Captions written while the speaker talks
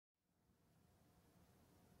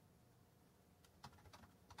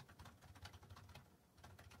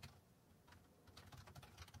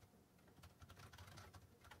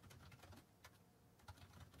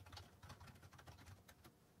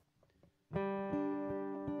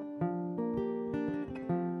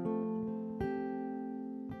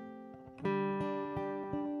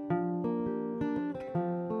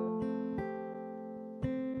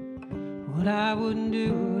What I wouldn't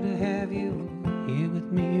do to have you here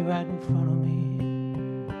with me right in front of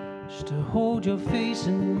me, just to hold your face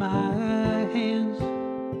in my hands.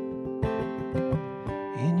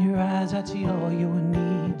 In your eyes I'd see all your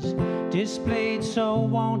needs displayed so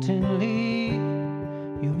wantonly.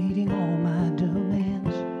 You're meeting all my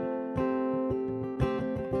demands.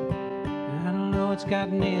 I don't know what's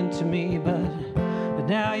gotten into me, but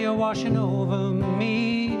now you're washing over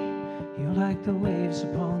me. You're like the waves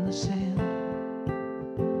upon the sand.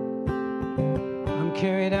 I'm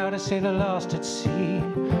carried out, a sailor lost at sea.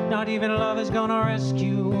 Not even love is gonna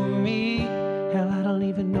rescue me. Hell, I don't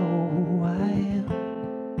even know who I am.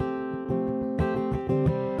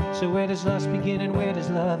 So where does lust begin and where does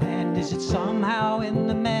love end? Is it somehow in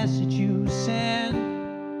the message you send?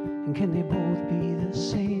 And can they both be the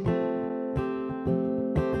same?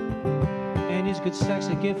 And is good sex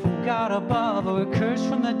a gift from God above, or a curse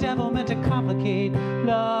from the devil meant to complicate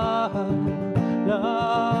love,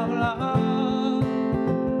 love, love?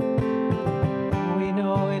 We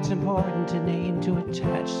know it's important to name, to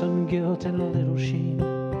attach some guilt and a little shame.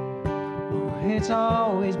 Oh, it's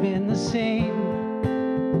always been the same.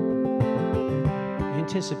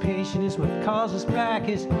 Anticipation is what calls us back.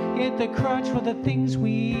 Is it the crutch for the things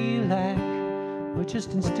we lack, or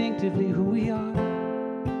just instinctively who we are?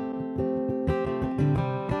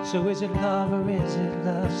 So is it love or is it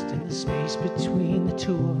lust in the space between the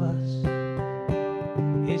two of us?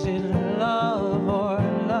 Is it love or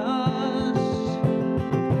lust?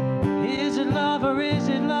 Is it love or is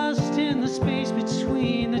it lust in the space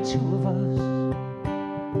between the two of us?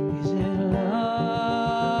 Is it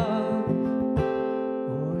love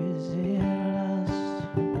or is it lust?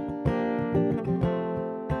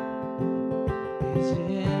 Is it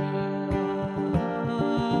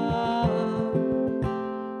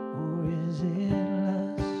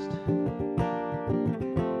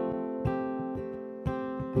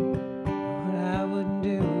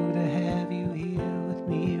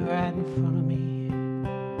in front of me,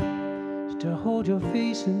 to hold your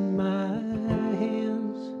face in my hand?